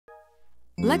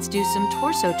Let's do some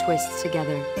torso twists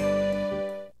together.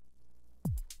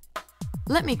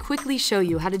 Let me quickly show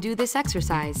you how to do this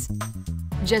exercise.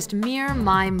 Just mirror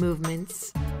my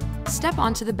movements. Step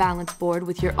onto the balance board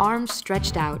with your arms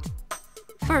stretched out.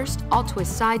 First, I'll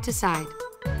twist side to side.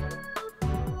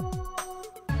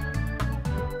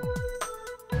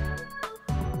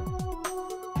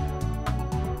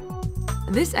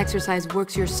 This exercise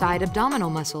works your side abdominal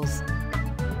muscles.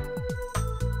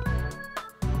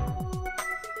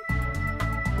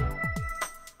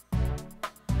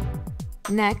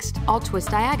 Next, I'll twist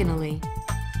diagonally.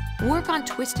 Work on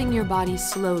twisting your body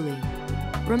slowly.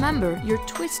 Remember, you're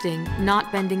twisting, not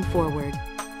bending forward.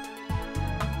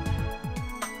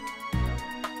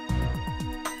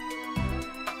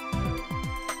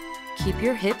 Keep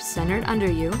your hips centered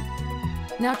under you.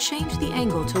 Now change the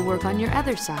angle to work on your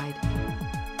other side.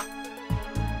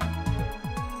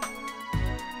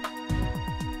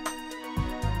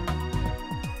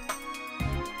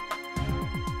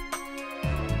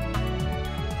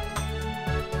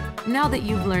 Now that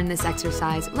you've learned this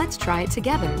exercise, let's try it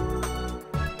together.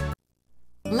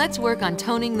 Let's work on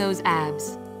toning those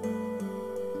abs.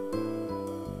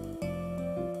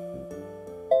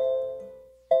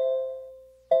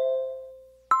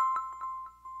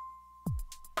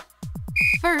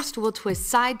 First, we'll twist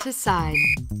side to side.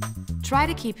 Try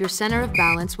to keep your center of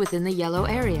balance within the yellow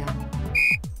area.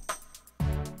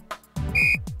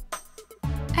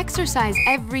 Exercise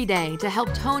every day to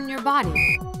help tone your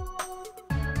body.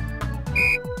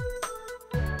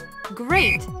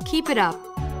 Great! Keep it up.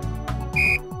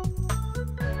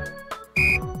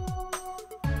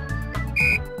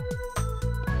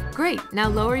 Great! Now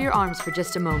lower your arms for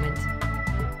just a moment.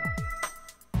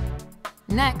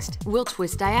 Next, we'll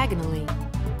twist diagonally.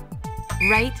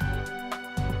 Right,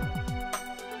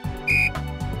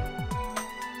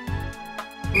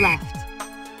 left,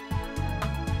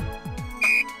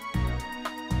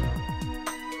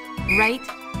 right,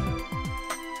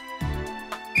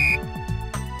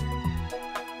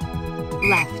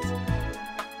 left.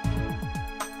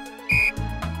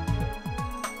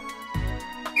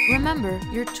 Remember,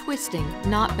 you're twisting,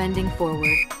 not bending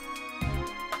forward.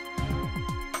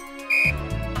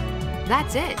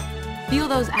 That's it. Feel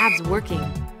those abs working.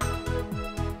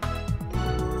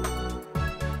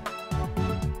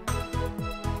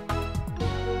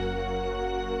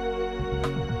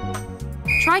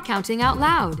 Try counting out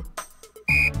loud.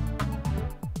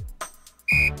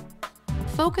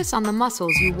 Focus on the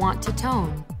muscles you want to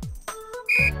tone.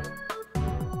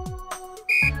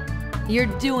 You're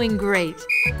doing great.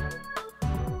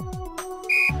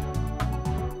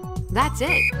 That's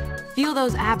it. Feel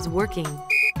those abs working.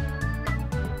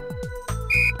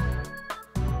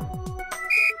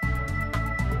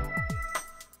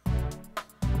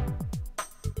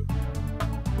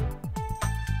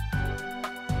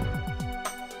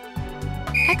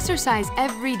 Exercise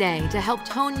every day to help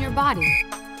tone your body.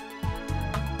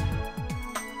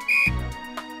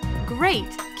 Great!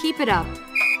 Keep it up.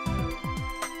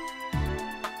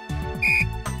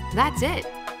 That's it.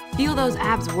 Feel those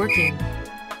abs working.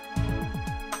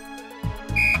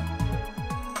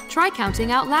 Try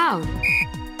counting out loud.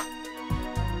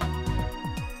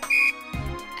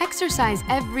 Exercise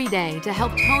every day to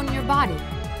help tone your body.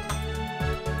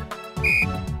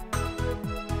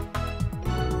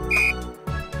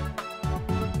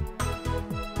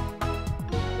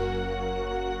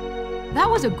 That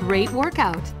was a great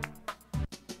workout.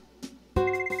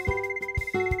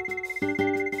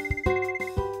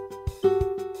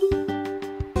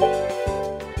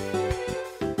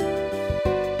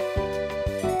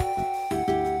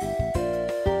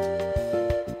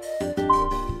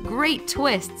 Great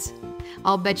twists.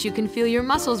 I'll bet you can feel your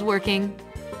muscles working.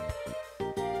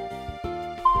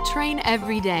 Train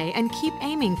every day and keep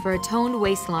aiming for a toned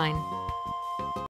waistline.